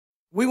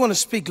We want to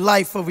speak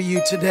life over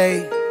you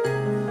today.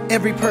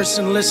 Every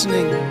person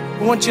listening,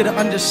 we want you to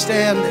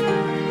understand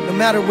that no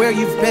matter where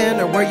you've been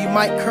or where you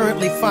might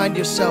currently find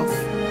yourself,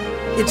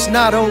 it's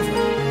not over.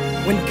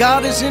 When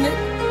God is in it,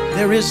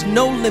 there is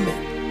no limit.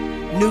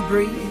 New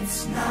breed.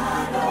 It's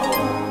not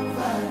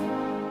over.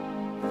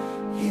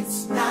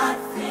 It's not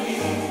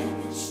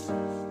finished.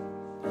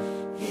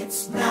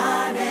 It's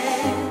not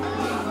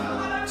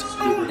ending. It's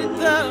only the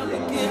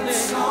beginning.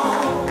 It's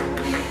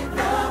only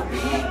the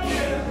beginning.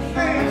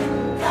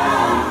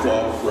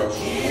 God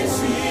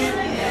is in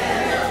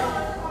there.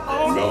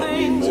 Melt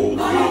me, mold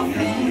me, and use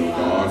me, O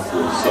God,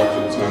 for such a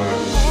time.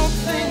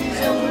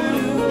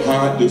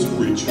 Hide this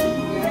preacher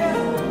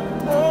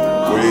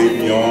way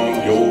beyond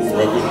the old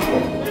rugged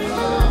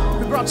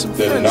cross.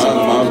 That not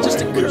my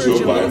life, but your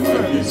life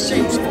might be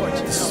saved.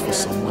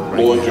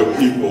 Lord, your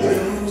people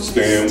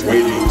stand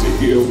waiting to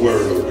hear a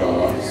word of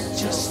God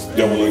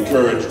that will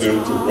encourage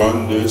them to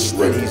run this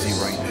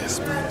race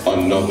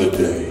another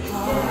day.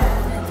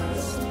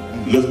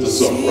 Lift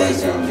us up right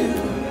now, Lord.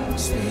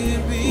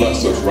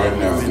 Bless us right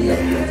now, the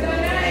Heavenly.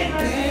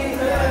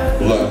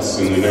 Bless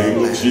in the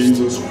name of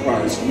Jesus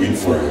Christ, we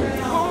pray.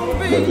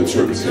 Let the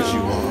church say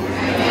you are.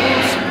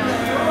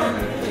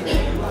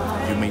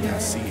 You may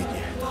not see it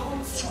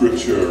yet.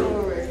 Scripture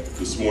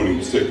this morning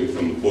is taken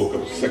from the book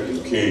of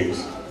 2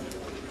 Kings,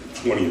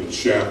 20th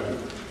chapter.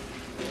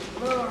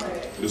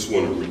 I just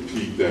want to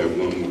repeat that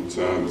one more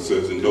time. It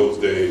says, in those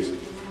days,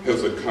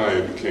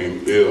 Hezekiah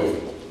became ill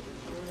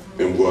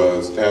and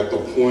was at the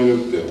point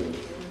of death.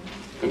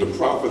 And the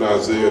prophet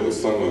Isaiah, the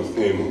son of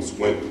Amos,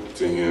 went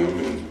to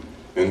him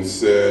and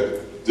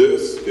said,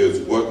 this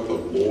is what the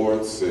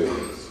Lord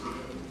says.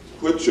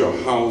 Put your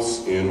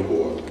house in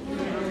order,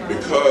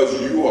 because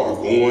you are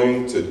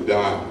going to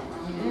die.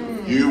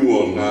 You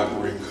will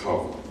not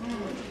recover.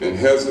 And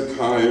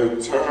Hezekiah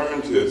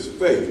turned his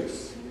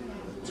face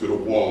to the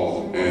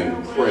wall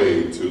and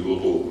prayed to the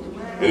Lord.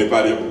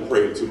 Anybody ever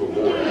prayed to the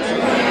Lord?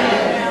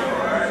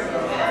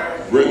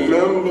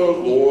 Remember,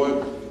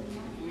 Lord,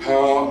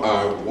 how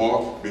I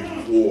walked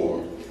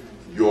before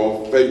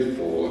your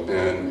faithfully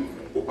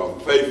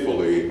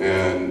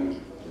and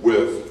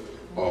with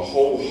a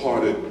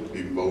wholehearted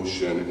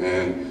devotion,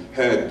 and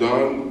had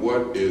done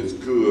what is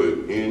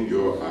good in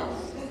your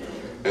eyes.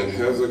 And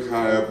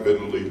Hezekiah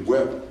bitterly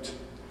wept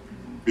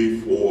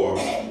before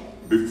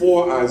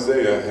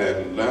Isaiah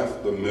had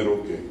left the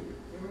middle gate.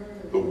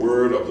 The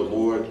word of the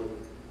Lord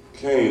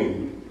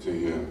came to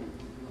him.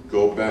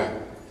 Go back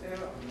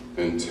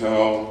and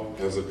tell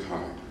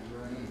Hezekiah,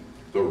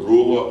 the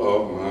ruler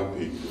of my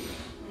people,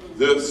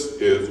 this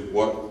is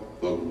what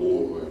the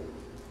Lord,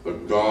 the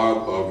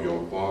God of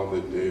your father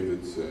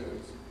David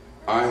says.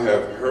 I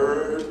have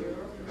heard,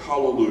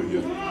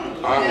 hallelujah,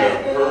 I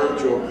have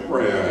heard your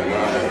prayer and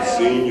I have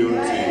seen your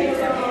tears.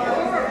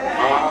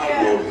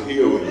 I will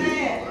heal you.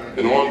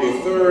 And on the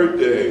third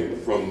day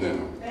from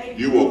now,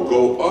 you will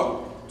go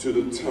up to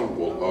the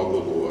temple of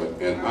the Lord,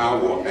 and I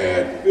will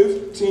add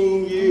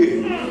 15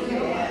 years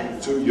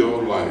to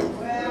your life,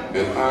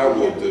 and I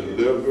will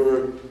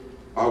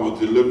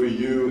deliver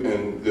you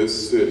and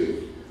this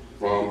city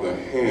from the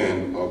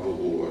hand of the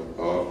Lord,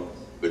 of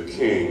the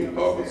king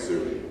of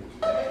Assyria.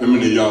 How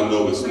many of y'all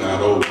know it's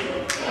not over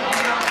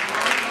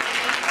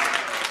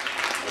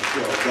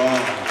until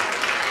God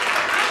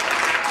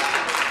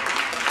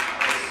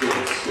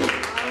says so?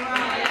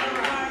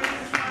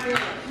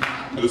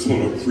 I just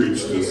want to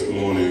preach this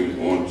morning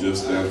on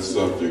just that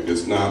subject.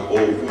 It's not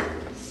over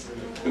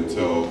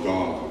until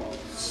God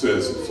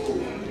says it's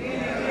over.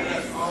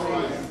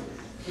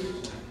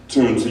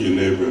 Turn to your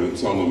neighbor and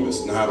tell them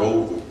it's not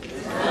over.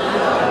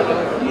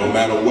 No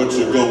matter what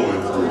you're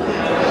going through,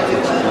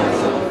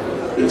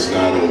 it's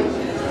not over.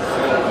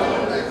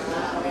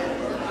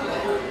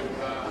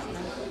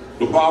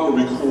 The Bible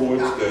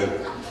records that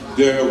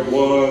there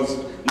was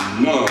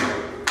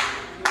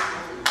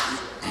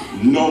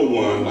no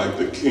one like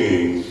the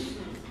king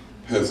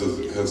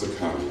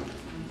Hezekiah.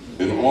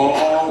 In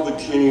all the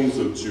kings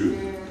of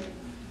Judah,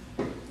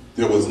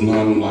 there was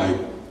none like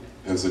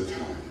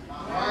Hezekiah.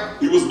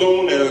 He was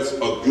known as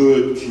a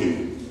good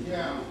king.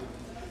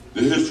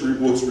 The history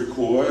books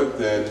record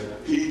that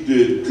he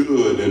did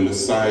good in the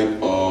sight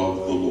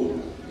of the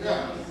Lord.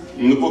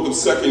 And the book of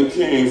 2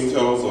 Kings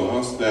tells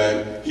us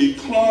that he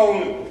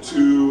clung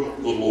to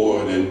the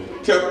Lord and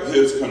kept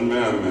his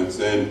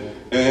commandments and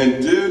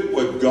did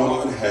what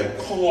God had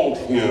called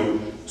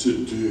him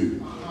to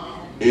do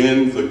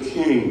in the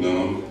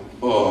kingdom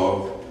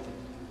of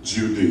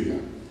Judea.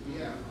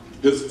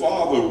 His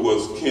father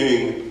was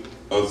King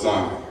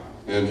Uzziah,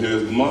 and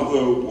his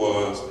mother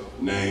was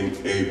named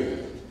Abed.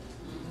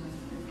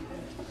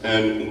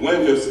 And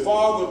when his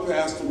father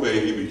passed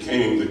away, he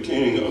became the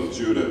king of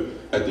Judah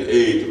at the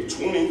age of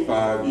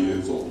 25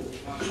 years old.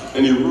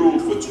 And he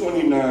ruled for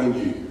 29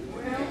 years.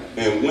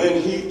 And when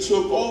he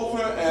took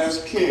over as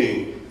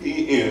king,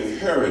 he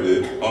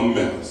inherited a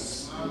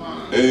mess.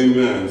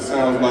 Amen.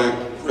 Sounds like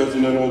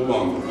President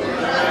Obama.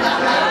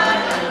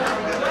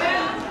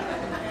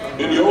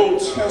 In the Old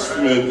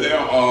Testament, there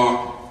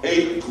are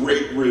 8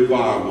 great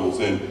revivals,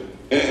 and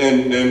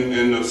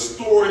And the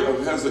story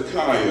of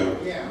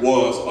Hezekiah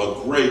was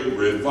a great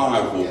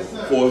revival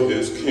for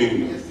his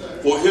kingdom.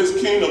 For his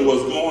kingdom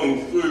was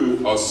going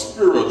through a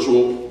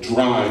spiritual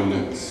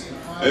dryness.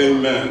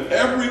 Amen.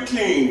 Every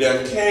king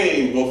that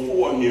came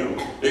before him,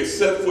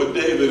 except for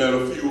David and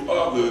a few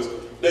others,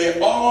 they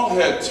all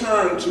had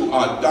turned to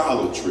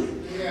idolatry.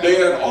 They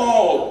had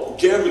all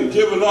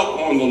given up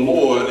on the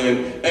Lord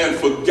and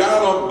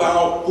forgot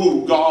about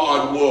who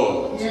God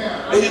was.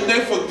 They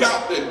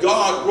forgot that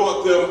God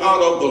brought them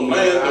out of the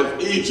land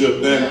of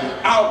Egypt and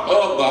out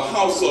of the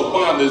house of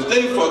bondage.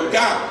 They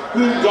forgot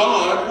who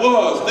God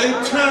was. They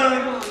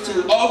turned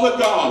to other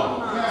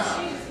gods.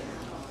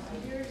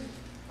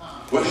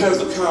 But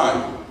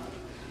Hezekiah,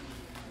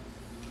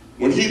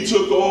 when he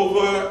took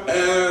over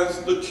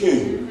as the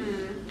king,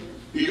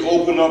 he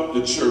opened up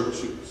the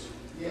churches.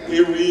 He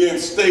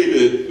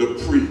reinstated the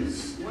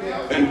priests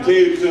and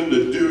gave them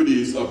the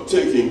duties of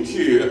taking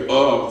care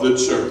of the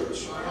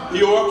church.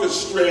 He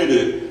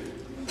orchestrated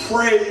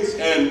praise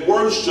and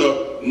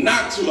worship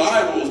not to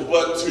idols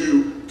but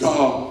to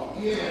God.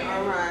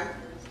 All right.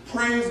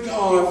 Praise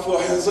God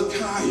for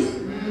Hezekiah.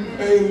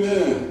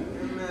 Amen.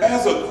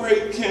 As a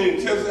great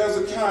king,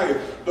 Hezekiah,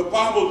 the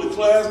Bible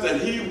declares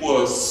that he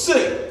was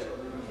sick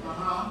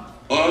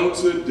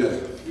unto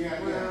death.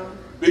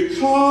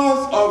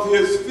 Because of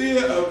his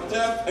fear of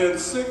death and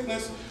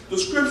sickness, the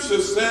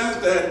scripture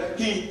says that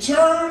he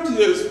turned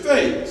his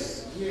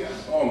face,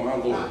 oh my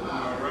Lord,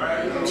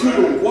 to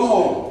the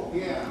wall.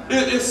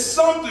 It's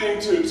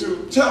something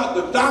to tell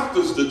the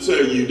doctors to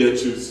tell you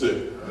that you're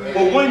sick.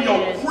 But when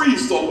your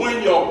priest or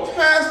when your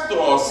pastor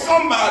or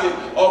somebody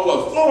of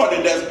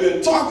authority that's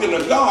been talking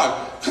to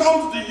God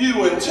comes to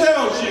you and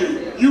tells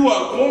you you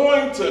are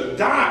going to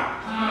die,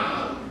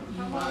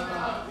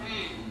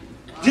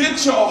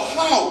 get your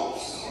house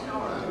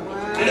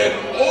in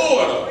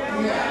order.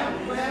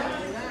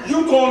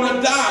 You're going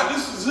to die.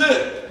 This is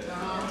it.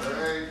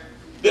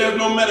 There's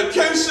no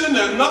medication.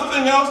 There's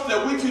nothing else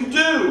that we can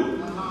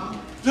do.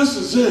 This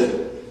is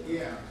it.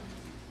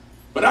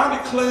 But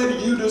I declare to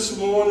you this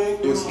morning,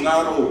 it's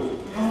not over.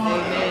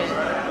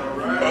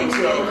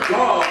 Until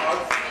God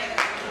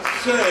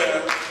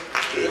says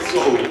it's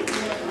over.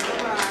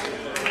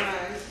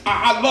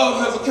 I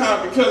love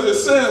Hezekiah because it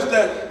says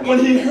that when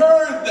he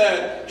heard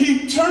that,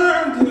 he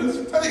turned his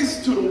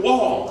face to the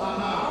wall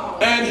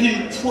and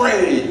he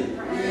prayed.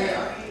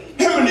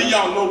 How many of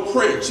y'all know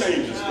prayer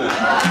changes things?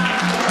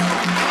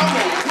 I'm a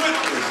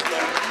witness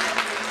that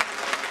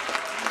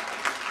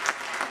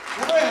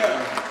prayer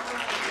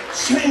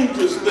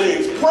changes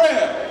things.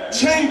 Prayer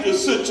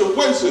changes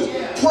situations.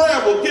 Prayer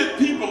will get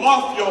people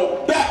off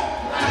your back.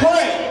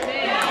 Prayer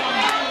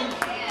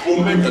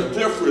will make a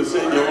difference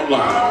in your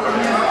life.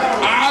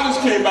 I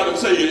just came by to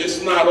tell you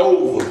it's not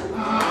over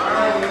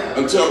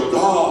until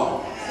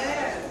God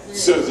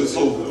says it's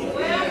over.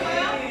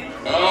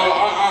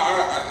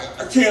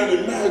 I can't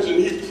imagine.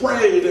 He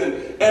prayed,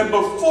 and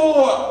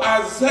before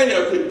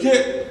Isaiah could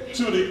get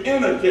to the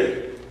inner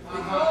gate,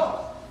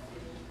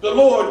 the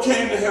Lord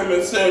came to him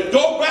and said,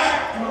 go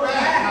back.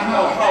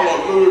 Oh,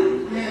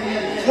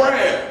 hallelujah.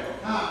 Prayer.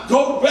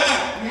 Go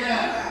back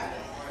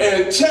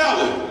and tell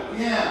him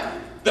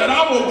that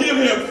I will give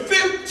him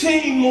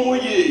 15 more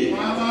years.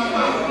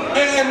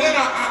 And then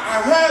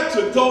I had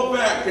to go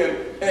back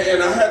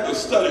and I had to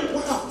study,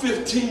 why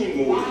 15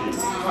 more years?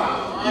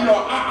 You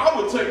know, I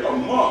would take a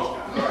month.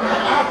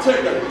 I'd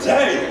take a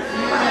day.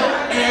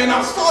 And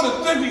I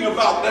started thinking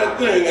about that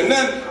thing. And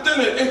then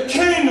it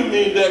came to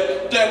me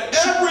that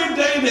every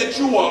day that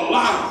you are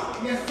alive,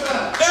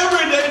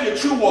 every day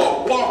that you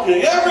are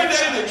walking, every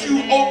day that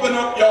you open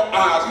up your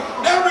eyes,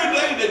 every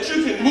day that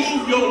you can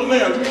move your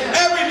limbs,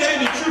 every day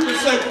that you can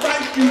say,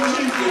 thank you,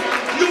 Jesus,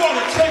 you want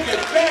to take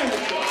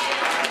advantage of it.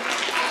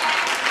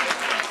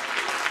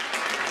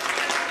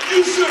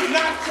 You should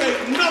not take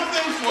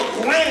nothing for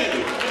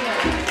granted.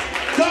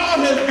 God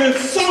has been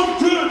so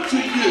good to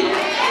you.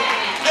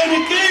 And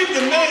he gave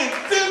the man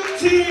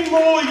 15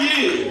 more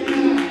years.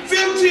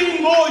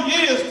 15 more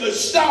years to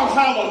shout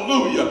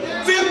hallelujah.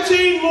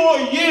 15 more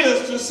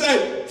years to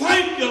say,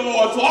 thank you,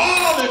 Lord, for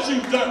all that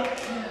you've done.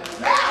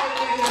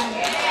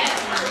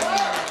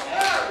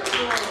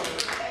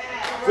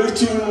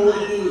 15 more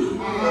years.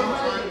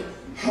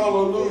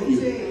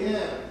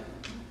 Hallelujah.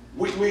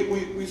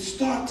 We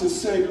start to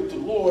say that the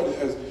Lord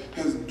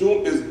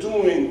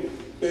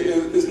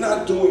is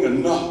not doing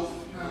enough.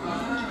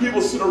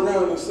 People sit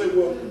around and say,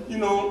 well, you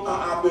know,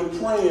 I've been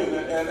praying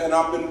and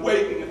I've been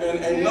waiting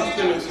and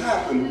nothing has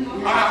happened.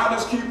 I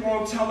just keep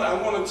on telling. I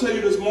want to tell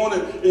you this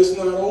morning, it's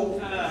not over.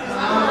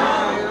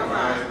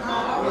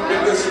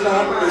 It's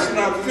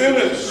not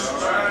finished.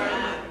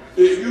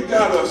 You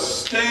gotta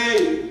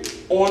stay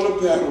on the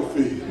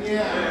battlefield.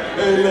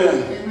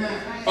 Amen.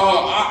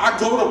 I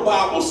go to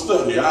Bible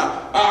study.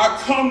 I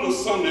come to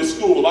Sunday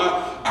school.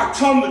 I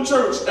come to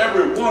church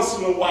every once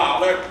in a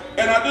while.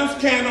 And I just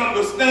can't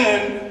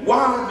understand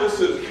why this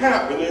is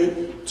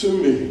happening to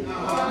me.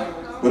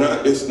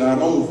 But it's not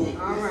over.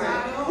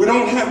 We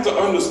don't have to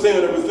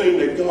understand everything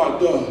that God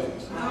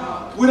does.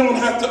 we don't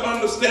have to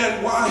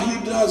understand why he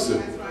does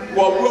it.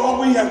 Well, all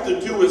we have to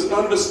do is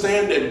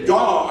understand that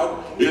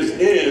God is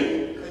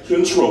in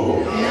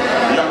control.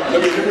 Yeah,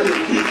 let me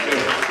repeat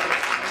that.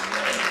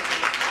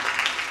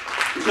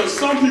 Because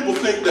some people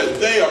think that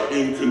they are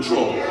in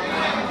control.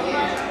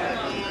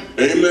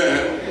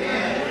 Amen.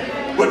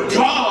 But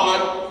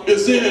God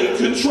is in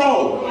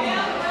control.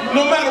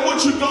 No matter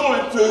what you're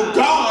going through,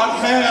 God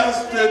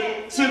has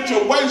the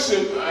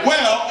situation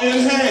well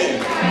in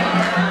hand.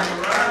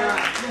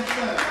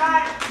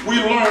 We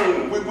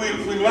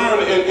learn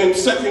in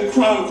 2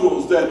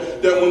 Chronicles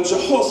that when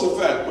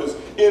Jehoshaphat was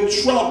in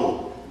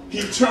trouble,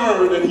 he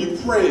turned and he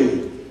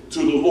prayed to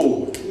the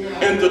Lord.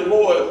 And the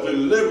Lord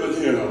delivered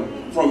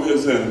him from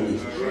his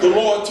enemies. The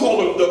Lord told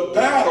him, the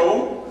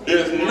battle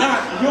is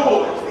not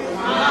yours.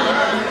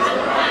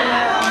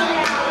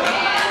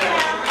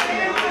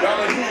 Y'all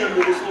are hearing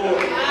me this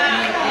morning.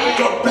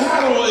 The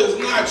battle is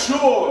not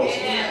yours,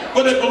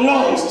 but it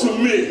belongs to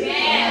me.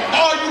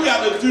 All you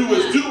got to do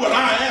is do what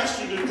I asked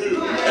you to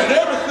do. And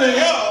everything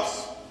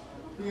else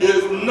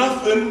is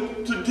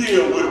nothing to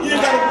deal with. You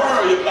ain't got to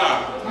worry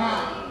about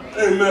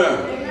it. Amen.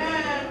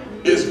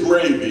 It's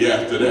gravy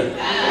after that.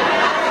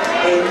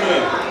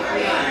 Amen.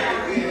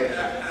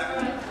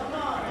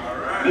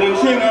 When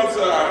King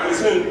Uzziah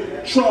was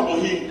in trouble,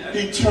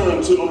 he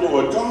turned to the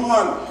Lord.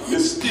 God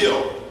is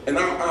still, and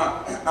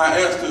I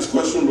asked this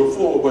question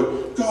before,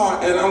 but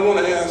God, and I want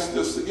to ask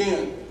this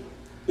again,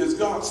 is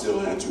God still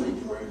answering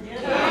prayer?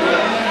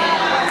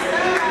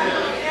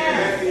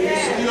 He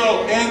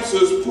still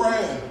answers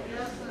prayer.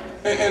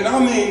 And I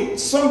mean,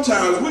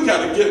 sometimes we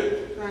got to get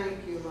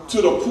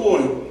to the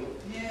point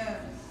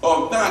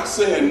of not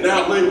saying,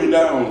 now lay me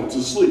down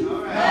to sleep.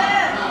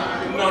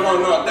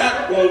 No,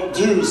 that won't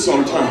do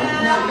sometimes.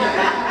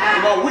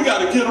 No, we got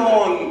to get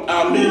on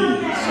our knees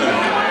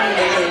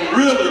and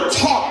really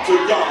talk to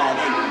God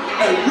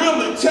and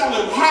really tell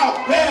him how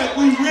bad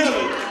we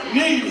really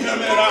need him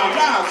in our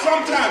lives.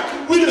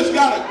 Sometimes we just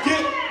got to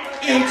get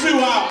into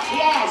our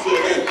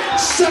closet and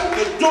shut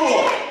the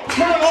door,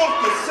 turn off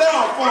the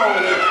cell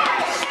phone and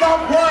stop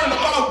worrying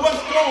about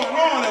what's going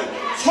on and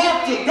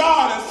talk to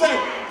God and say,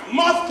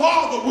 my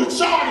Father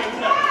which art in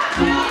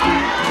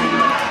heaven.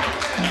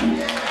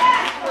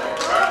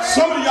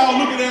 Some of y'all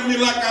looking at me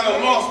like I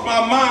done lost my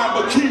mind,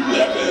 but keep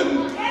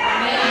living.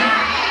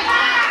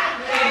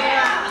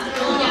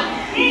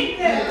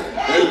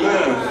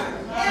 Amen.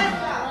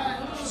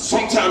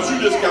 Sometimes you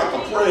just got to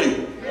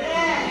pray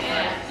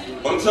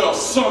until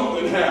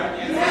something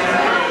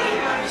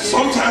happens.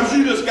 Sometimes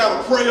you just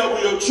got to pray over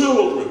your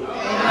children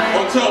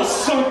until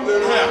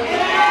something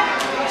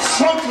happens.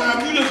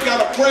 Sometimes you just got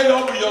to pray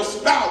over your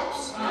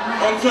spouse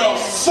until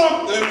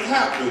something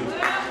happens.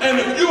 And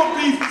if you'll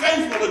be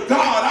faithful to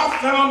God, I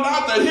found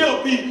out that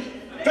he'll be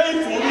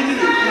faithful to you.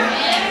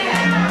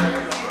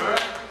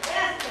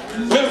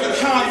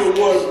 Hezekiah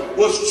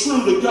was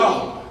true to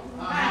God.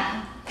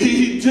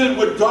 He did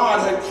what God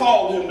had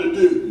called him to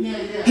do.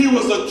 He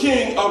was a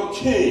king of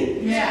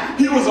kings.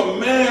 He was a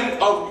man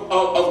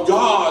of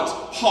God's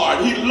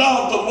heart. He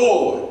loved the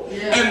Lord.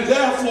 And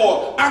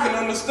therefore, I can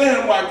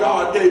understand why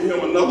God gave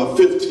him another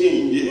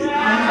 15 years.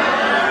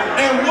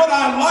 And what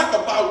I like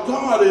about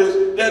God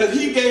is that if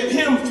he gave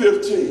him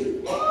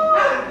 15,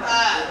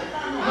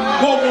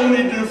 what won't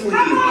he do for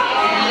you?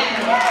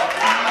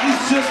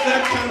 He's just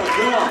that kind of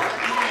God.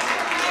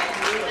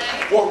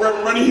 Well,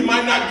 Reverend Rennie, he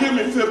might not give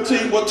me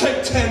 15, well,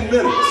 take 10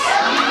 minutes.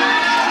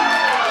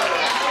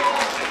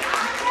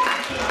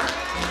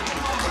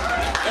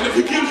 And if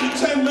he gives you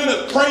 10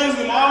 minutes, praise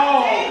him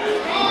all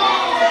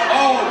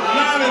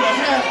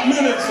 9.5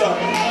 minutes of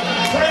it.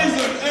 Praise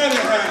him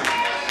anyhow.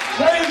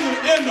 Praise him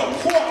in the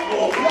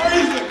courtroom.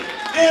 Praise him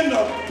in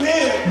the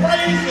bed.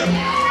 Praise him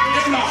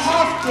in the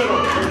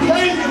hospital.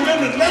 Praise him in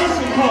the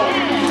nursing home.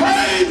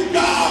 Praise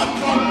God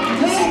from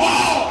whom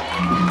all.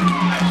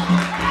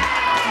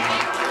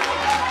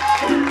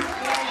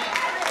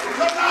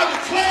 Because I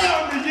declare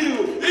unto you,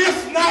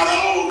 it's not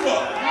over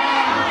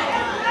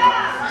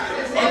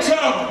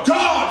until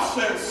God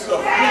says so.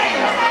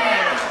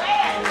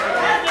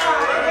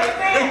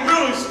 It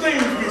really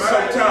stings me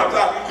sometimes.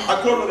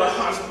 I go to the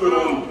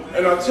hospital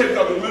and I take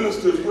other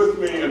ministers with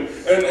me and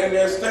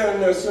they're standing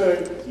there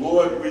saying,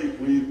 Lord,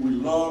 we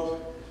love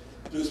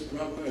this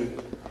brother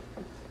and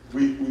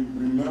we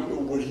remember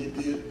what he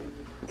did.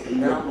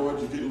 And now, Lord,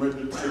 you're getting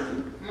ready to take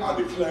him. I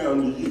declare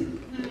unto you,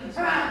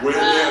 where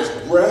there's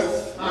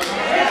breath,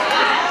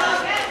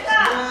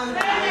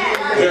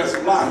 there's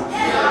life.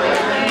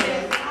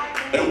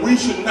 And we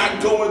should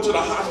not go into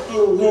the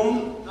hospital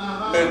room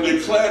and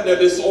declare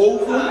that it's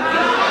over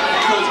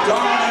because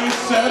God ain't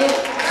said it.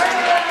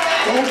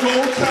 Don't go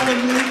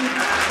telling me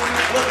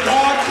what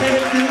God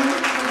can't do.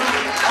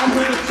 I'm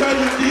here to tell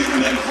you,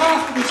 even in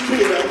hospice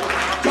care,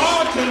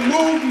 God can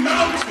move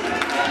mountains.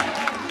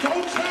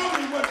 Don't tell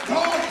me what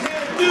God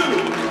can't do.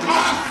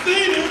 I've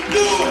seen him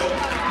do it.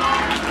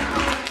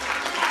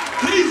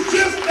 He's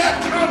just that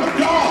kind of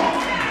God.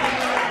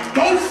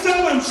 Don't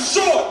sell him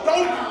short.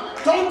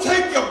 Don't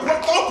take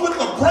don't put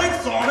the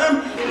brakes on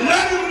him.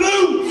 Let him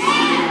loose.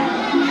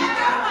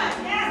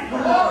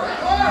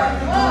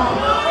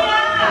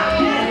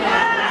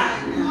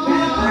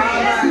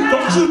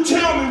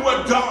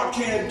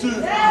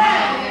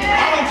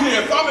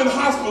 in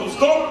hospitals.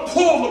 Don't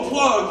pull the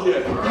plug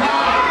yet.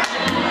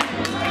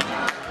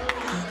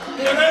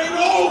 It ain't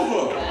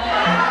over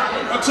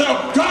until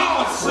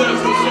God says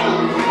it's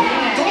over.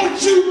 Don't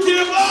you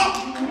give up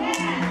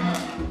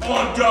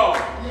on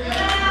God.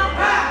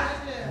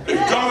 If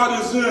God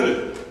is in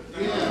it,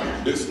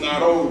 it's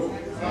not over.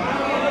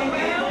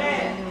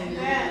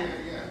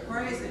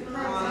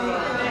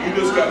 You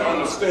just got to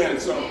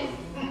understand something.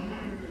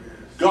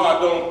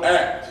 God don't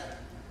act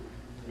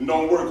and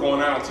don't work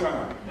on our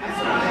time.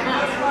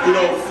 He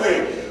don't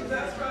think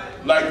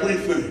like we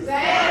think. He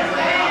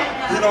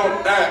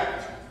don't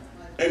act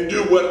and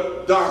do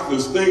what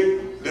doctors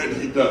think that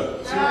he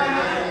does,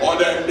 or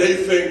that they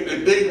think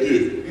that they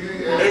do.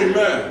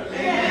 Amen.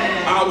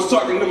 I was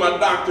talking to my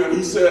doctor and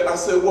I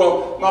said,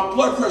 well, my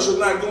blood pressure is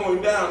not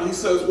going down. He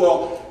says,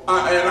 well,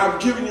 and I've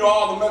given you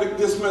all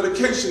this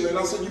medication. And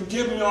I said, you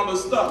give me all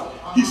this stuff.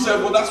 He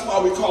said, well, that's why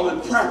we call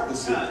it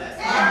practicing.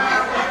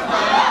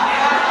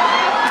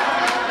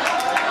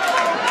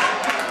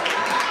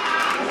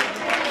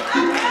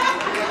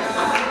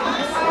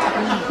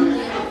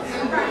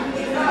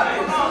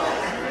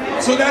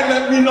 So that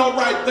let me know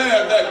right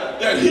there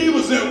that he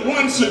was in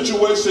one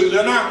situation,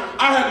 and I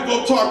had to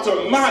go talk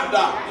to my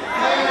doctor.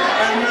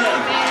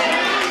 Amen.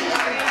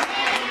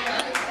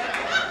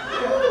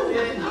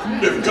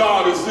 If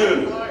God is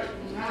in it,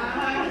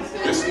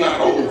 it's not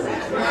over.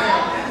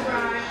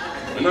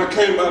 And I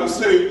came by to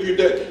say to you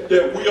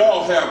that we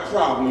all have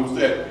problems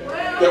that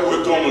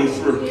we're going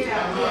through.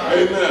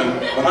 Amen.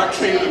 But I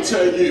came to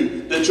tell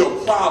you that your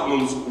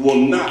problems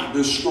will not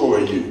destroy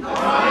you.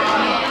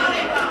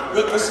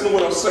 Listen to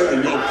what I'm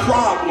saying. Your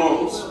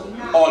problems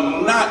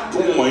are not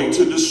going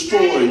to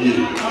destroy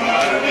you.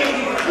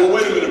 Well,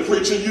 wait a minute,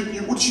 preacher.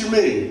 What you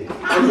mean?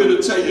 I'm here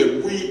to tell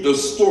you, read the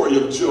story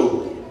of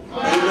Job.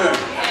 Amen.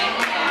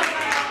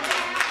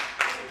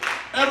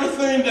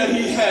 Everything that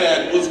he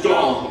had was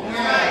gone.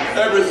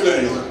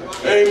 Everything.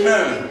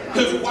 Amen.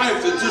 His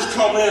wife had just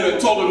come in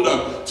and told him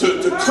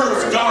to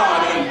curse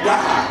God and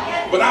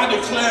die. But I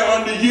declare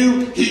unto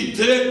you, he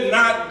did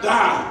not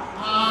die.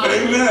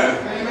 Amen.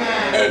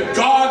 And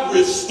God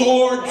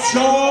restored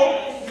Job.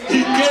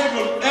 He gave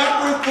him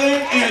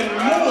everything and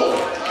more.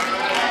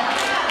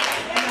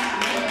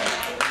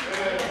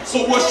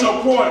 So what's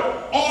your point?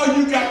 All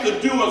you got to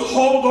do is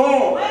hold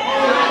on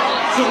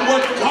to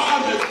what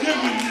God has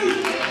given you.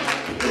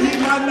 He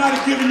might not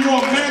have given you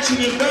a mansion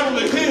in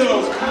Beverly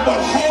Hills, but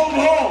hold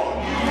on.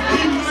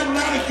 He might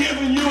not have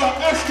given you an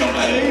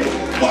Escalade,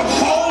 but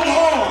hold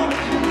on.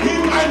 He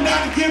might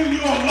not have given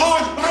you a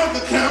large bank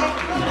account,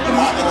 but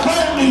I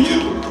declare to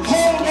you,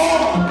 hold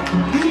on.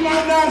 You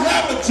might not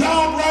have a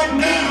job right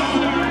now,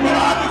 but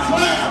I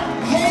declare,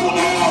 hold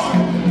on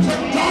to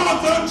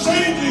God's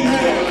unchanging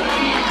hand.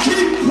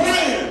 Keep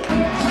praying.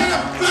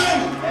 Have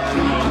faith.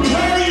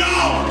 Carry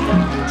on.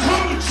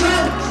 Come to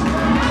church.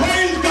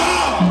 Praise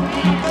God.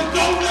 And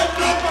don't let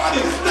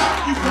nobody stop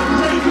you from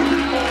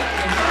praising God.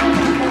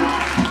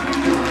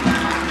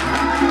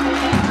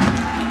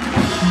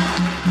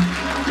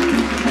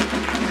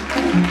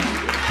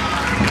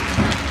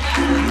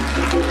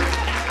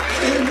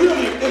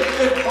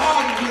 It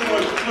bothers me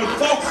when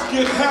folks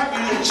get happy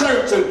in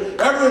church and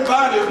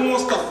everybody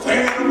wants to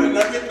fan them and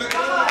everything.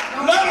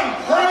 Let them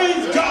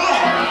praise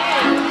God.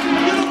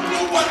 You don't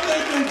know what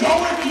they've been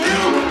going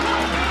through.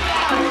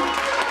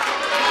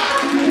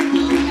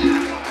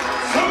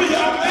 Some of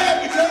y'all mad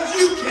because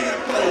you can't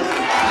praise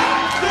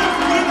Him.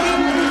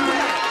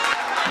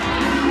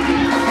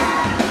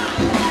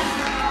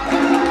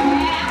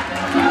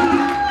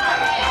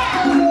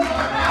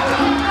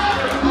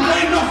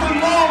 Ain't nothing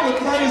wrong with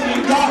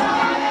praising God.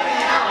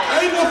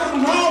 Ain't nothing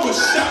wrong with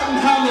shouting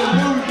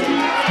hallelujah.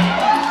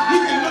 You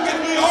can look at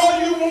me all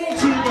you want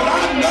to, but I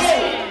know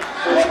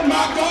what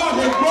my God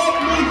has brought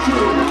me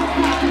through.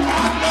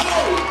 I know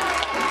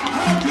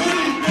how good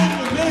He's been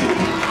to me.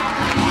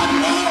 I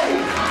know.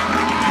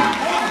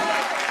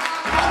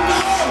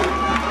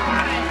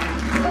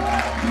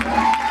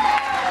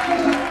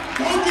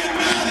 Don't get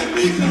mad at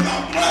me because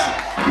I'm black.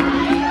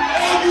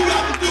 All you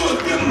got to do is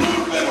get a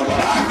little bit of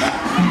what I got.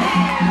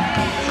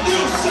 And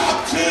you'll shout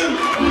too.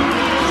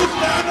 You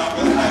stand up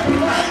and say,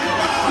 praise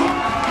God.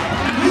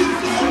 He's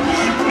so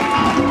good.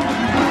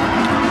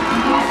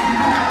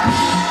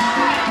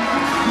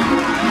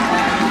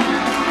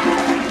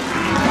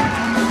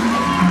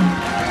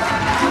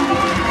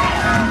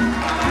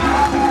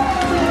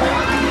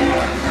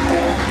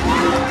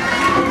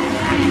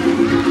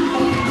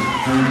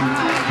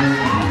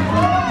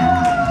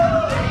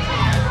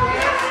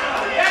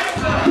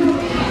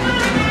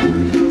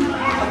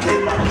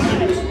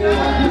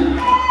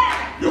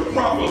 Your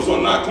problems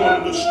are not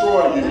going to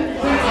destroy you,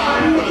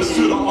 but it's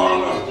to the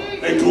honor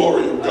and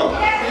glory of God.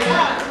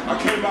 I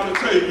came by to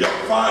tell you, your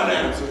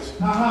finances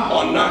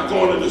are not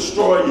going to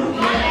destroy you,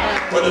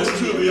 but it's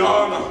to the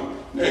honor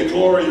and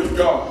glory of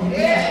God.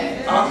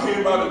 I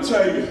came by to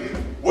tell you,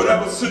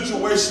 whatever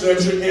situation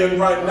that you're in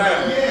right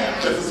now,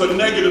 if it's a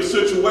negative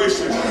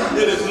situation,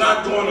 it is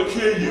not going to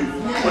kill you,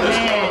 but it's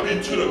going to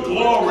be to the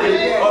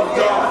glory of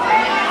God.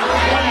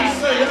 Why do you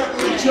say that,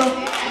 preacher?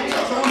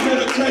 Because I'm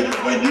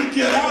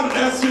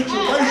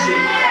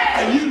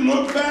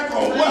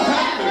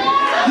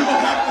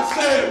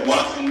say it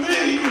wasn't me, but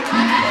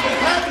it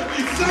had to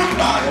be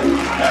somebody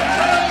that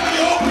turned me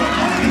over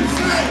and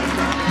sang.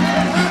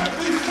 It had to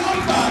be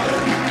somebody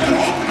that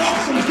opened up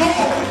some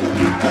doors.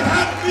 It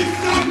had to be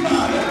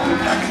somebody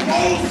that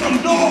closed some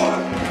doors.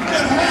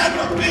 It had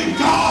to be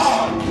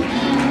God.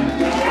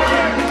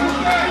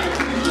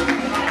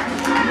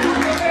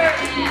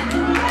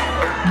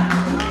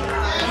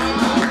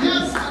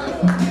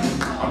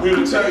 I'm here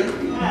to tell you,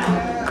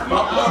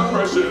 my blood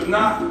pressure is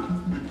not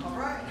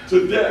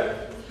to death,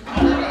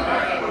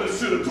 but it's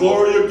to the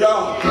glory of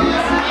God.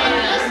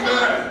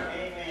 Amen.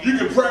 You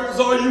can practice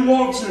all you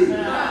want to,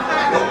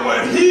 but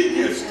when He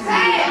gets through,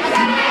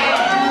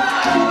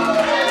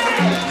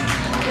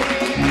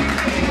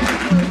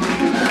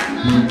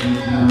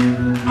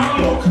 I'm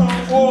going to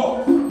come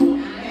forth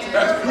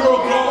as pure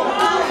gold.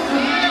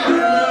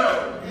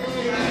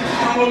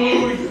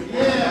 Hallelujah.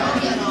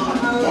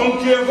 Don't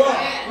give up.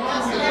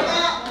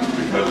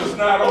 Because it's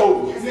not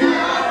over.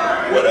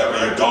 Whatever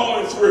you're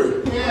going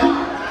through,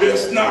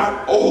 it's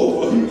not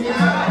over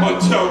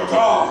until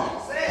God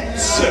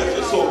says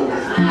it's over.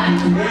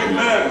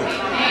 Amen.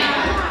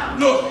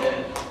 Look,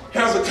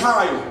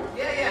 Hezekiah,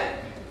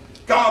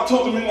 God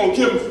told him He was going to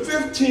give him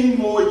 15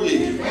 more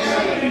years.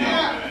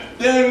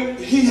 Then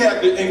he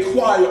had to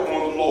inquire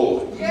on the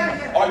Lord.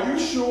 Are you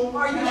sure?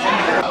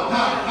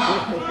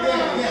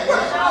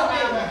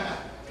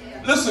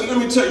 Listen, let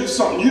me tell you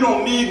something. You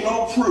don't need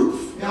no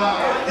proof.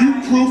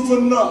 You proof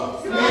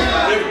enough.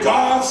 If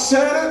God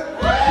said it,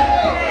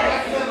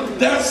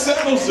 that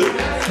settles it.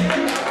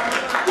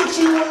 What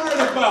you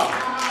worried about?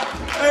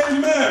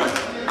 Amen.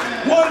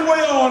 One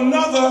way or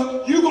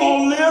another, you're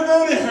going to live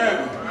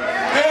anyhow.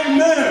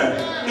 Amen.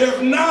 If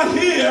not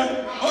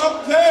here,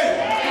 up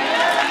there.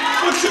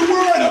 What you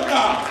worried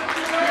about?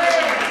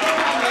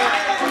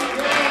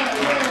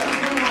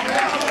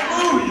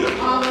 Hallelujah.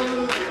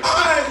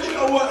 You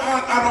know what? I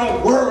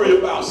don't worry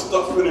about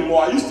stuff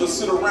anymore. I used to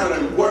sit around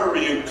and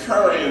worry and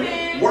carry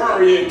and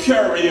worry and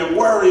carry and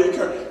worry and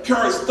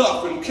carry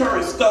stuff and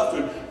carry stuff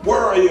and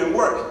worry and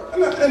worry.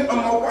 And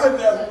my wife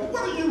asked me,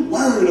 what are you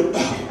worried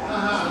about?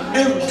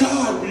 If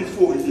God be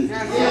for you,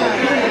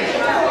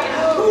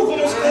 who's going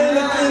to stand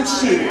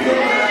against you?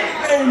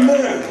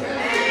 Amen.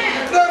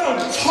 Let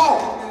them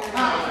talk.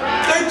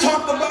 They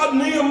talked about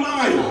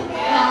Nehemiah.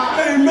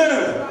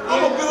 Amen. I'm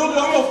going to build it.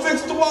 I'm going to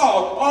fix the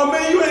wall. Oh,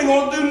 man, you ain't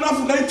going to do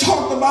nothing. They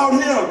talked about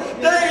him.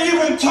 They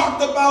even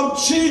talked about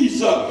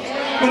Jesus.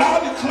 But I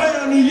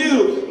declare unto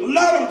you,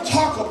 let them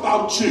talk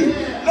about you.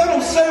 Let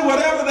them say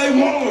whatever they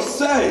want to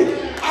say.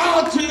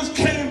 I just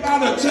came by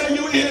to tell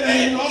you it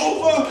ain't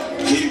over.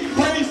 Keep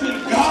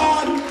praising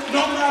God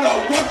no matter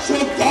what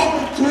you're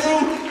going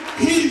through.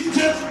 He's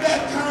just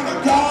that kind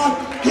of God.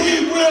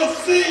 He will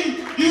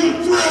see you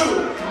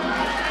through.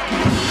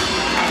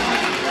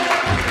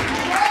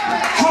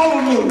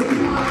 Hallelujah.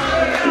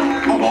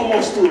 I'm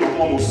almost through.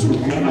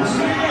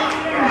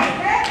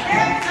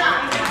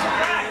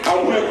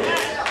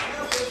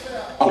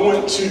 I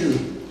went to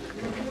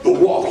the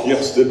walk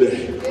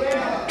yesterday,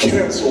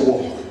 cancer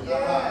walk,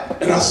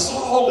 and I saw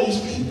all these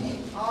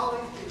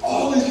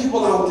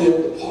people out there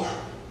at the park,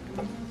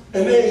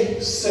 and they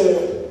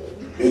said,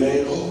 it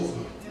ain't over.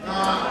 I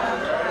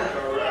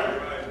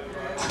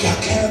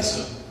got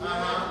cancer,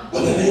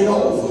 but it ain't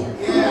over.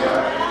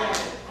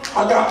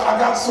 I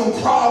got some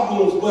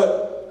problems,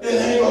 but it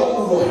ain't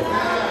over.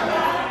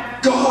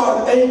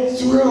 God ain't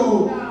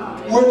through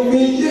with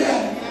me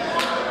yet.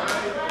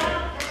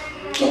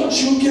 Don't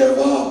you give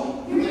up.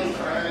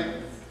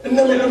 And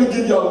let me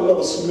give y'all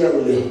another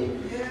scenario.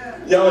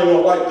 Y'all ain't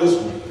gonna like this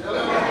one.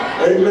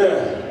 Amen.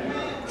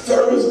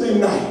 Thursday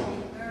night.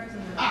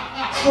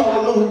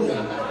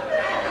 Hallelujah.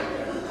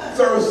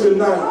 Thursday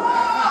night.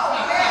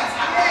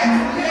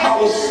 I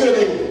was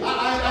sitting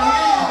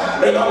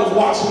and I was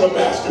watching a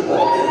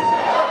basketball game.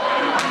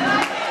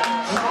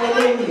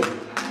 Hallelujah.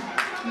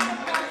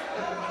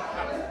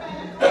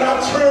 And I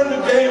turned the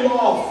game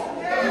off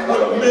with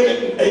 1 minute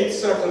and 8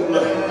 seconds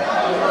left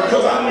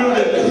because I knew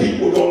that the Heat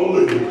were going to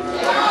lose.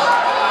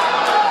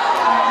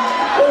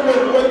 Wait a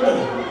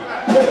minute.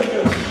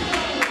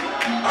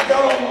 I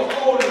got on my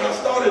phone and I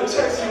started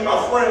texting my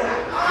friend.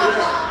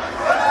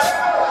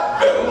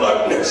 Better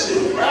luck next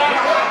year.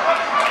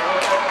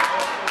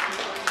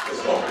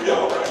 It's going to be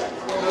all right.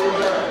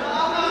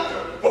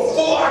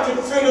 Before I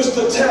could finish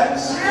the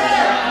text,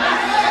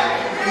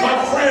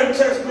 my friend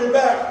texted me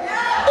back,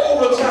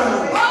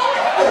 overtime.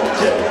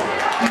 Okay.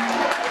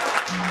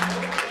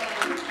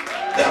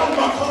 That was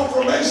my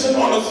confirmation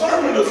on the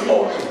sermon this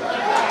morning.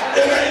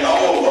 It ain't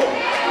over.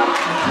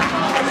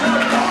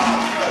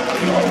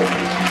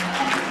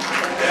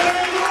 It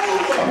ain't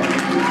over.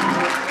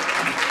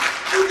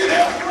 You can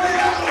ask Ray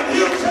Allen,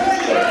 he'll tell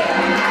you.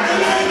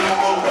 It ain't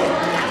over.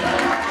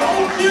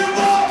 Don't give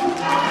up.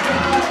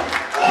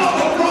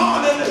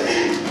 LeBron in the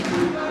Heat.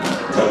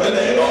 Because it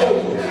ain't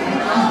over.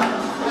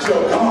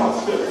 Until God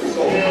says it's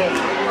over.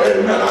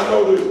 Amen. I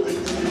know these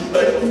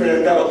Laker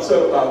fans got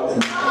upset about that.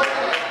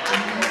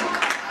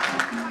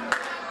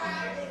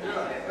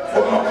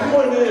 But my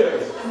point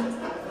is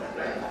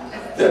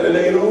that it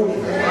ain't over.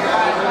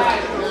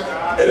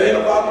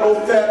 about no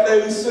fat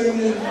lady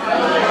singing.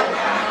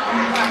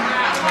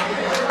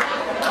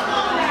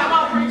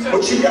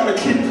 But you got to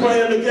keep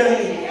playing the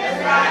game.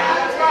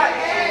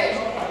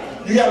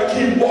 You got to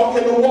keep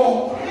walking the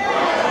walk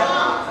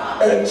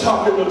and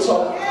talking the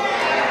talk.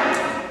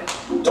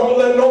 Don't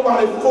let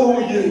nobody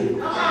fool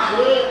you.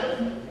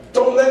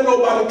 Don't let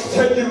nobody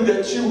tell you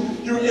that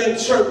you're in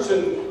church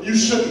and you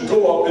shouldn't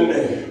go up in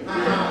there.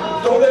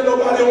 Don't let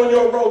nobody on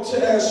your road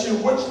to ask you,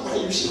 which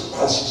way you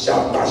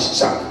shout.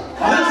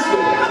 Listen.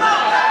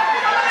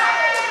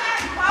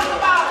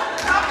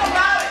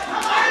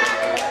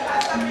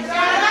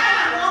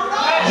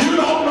 You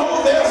don't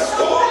know their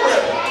story.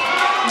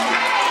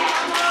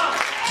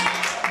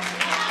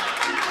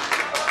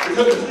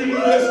 Because if you knew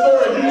their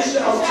story, you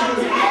shout too.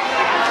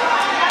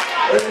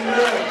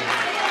 Amen.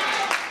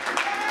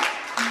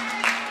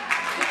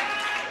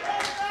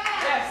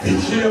 Be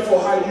careful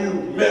how you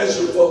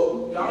measure folk.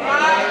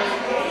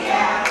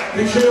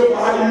 Be careful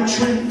how you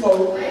treat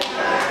folk.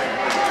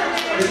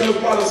 Because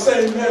by the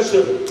same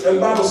measure and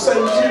by the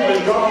same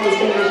treatment, God is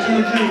going to do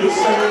you the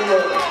same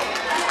way.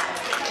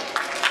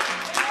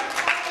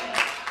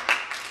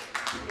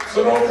 So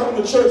don't come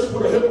to church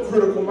with a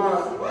hypocritical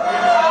mind.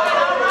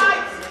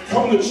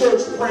 Come to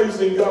church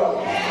praising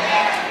God.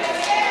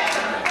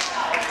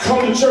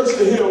 Come to church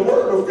to hear a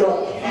word of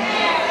God.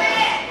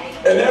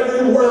 And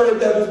every word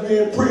that is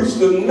being preached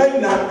may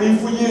not be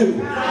for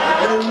you.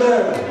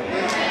 Amen.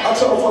 I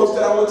tell folks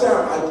that all the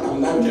time, I'm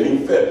not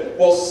getting fed.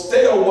 Well,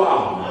 stay a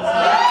while.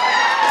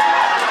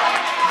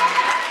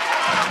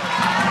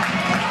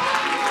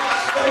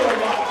 Stay a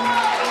while.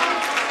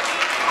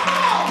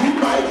 You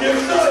might get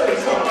served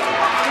something.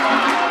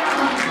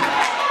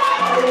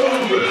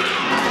 Hallelujah.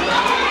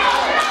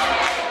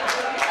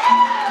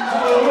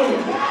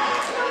 Hallelujah.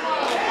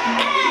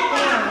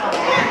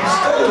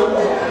 Stay a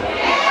while.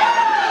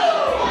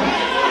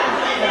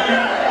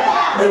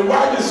 And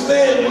while you're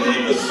staying, you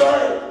need to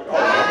serve.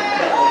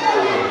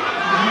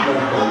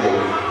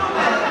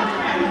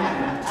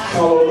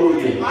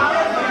 Hallelujah.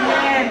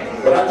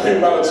 But I came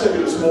by to tell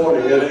you this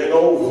morning, it ain't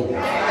over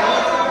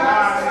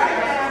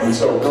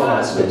until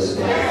God says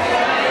so.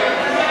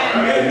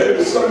 And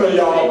maybe some of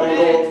y'all been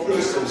going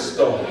through some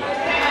stuff.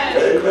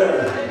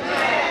 Amen.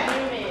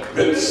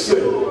 Been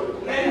sick.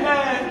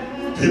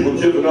 People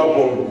giving up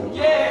on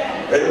you.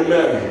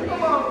 Amen.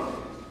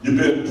 You've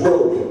been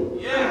broken.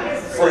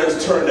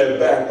 Friends turn their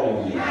back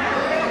on you.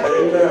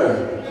 Amen.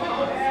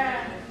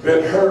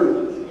 Been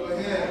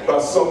hurt by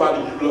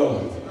somebody you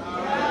love.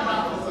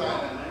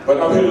 But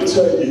I'm here to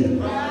tell you,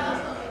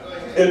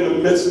 in the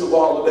midst of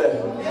all of that,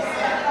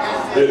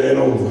 it ain't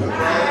over.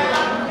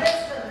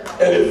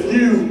 And if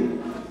you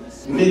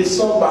need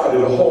somebody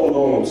to hold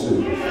on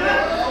to,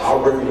 I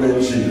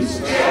recommend Jesus.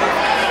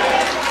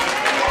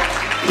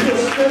 He'll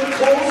stick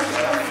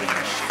closer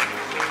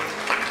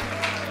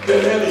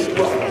than any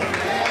brother.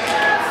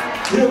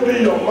 He'll be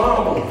your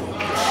mama.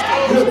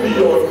 He'll be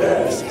your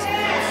dad.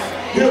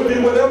 He'll be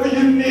whatever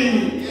you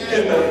need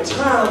in the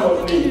time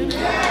of need.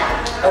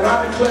 And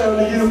I declare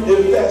to you,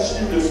 if that's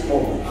you this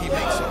morning,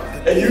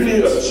 and you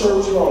need a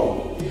church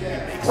home,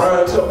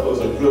 Bryant is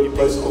a good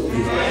place to be.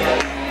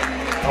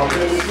 I'm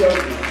here to tell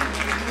you,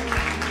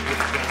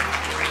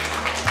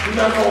 you're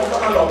not going to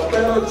find a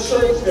better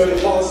church than in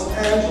Los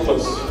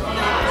Angeles.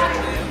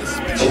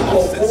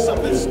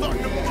 California,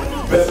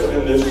 better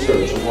than this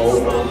church. I'm all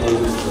about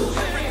this church.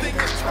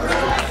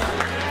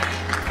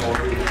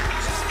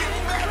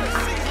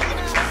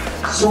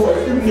 So if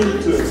you need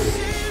to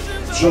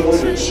join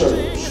the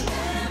church,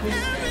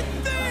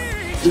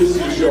 this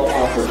is your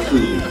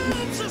opportunity.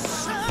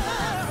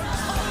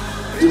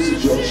 This is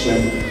your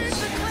chance.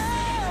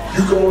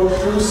 You going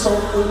through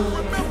something,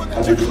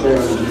 I declare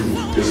to you,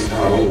 it's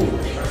not over.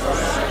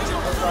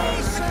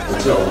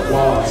 Until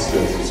God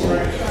says it's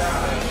over.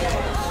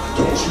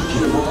 Don't you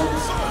give up.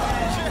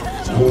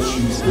 Don't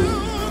you quit.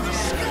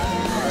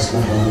 It's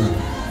not over.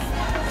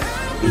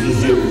 If you're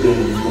here today,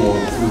 you're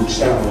going through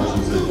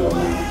challenges in your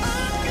life.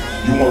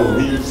 You want to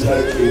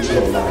rededicate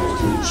your life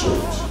to the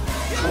church.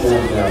 Come on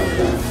down.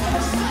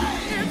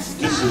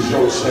 This is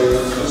your chance.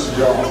 This is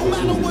your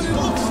opportunity.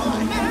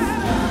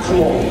 Come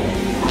on.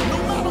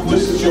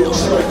 This is your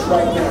church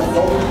right now.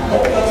 Don't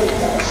let it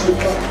pass you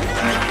by.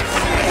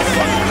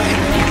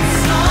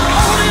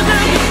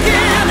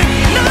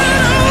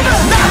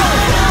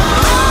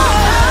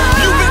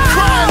 You've been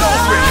crying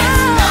over it.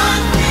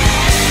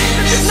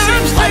 It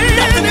seems like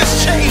nothing has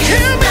changed.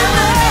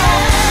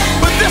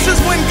 But this is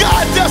when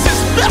God does his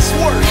best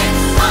work.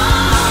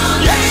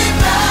 Yes.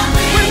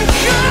 When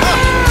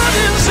God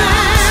is in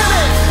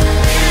it.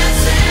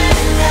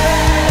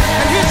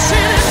 And he's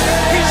in it.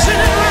 He's in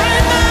it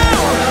right now.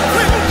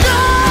 When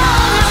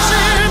God is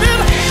in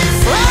it.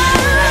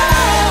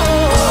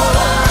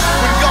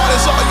 When God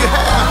is all you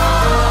have,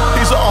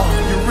 he's all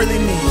you really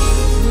need.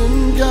 When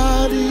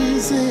God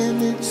is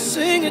in it.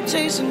 Sing it,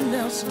 Jason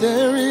Nelson.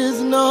 There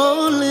is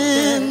no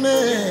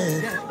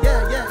limit.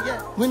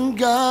 Yeah. When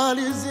God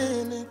is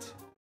in it.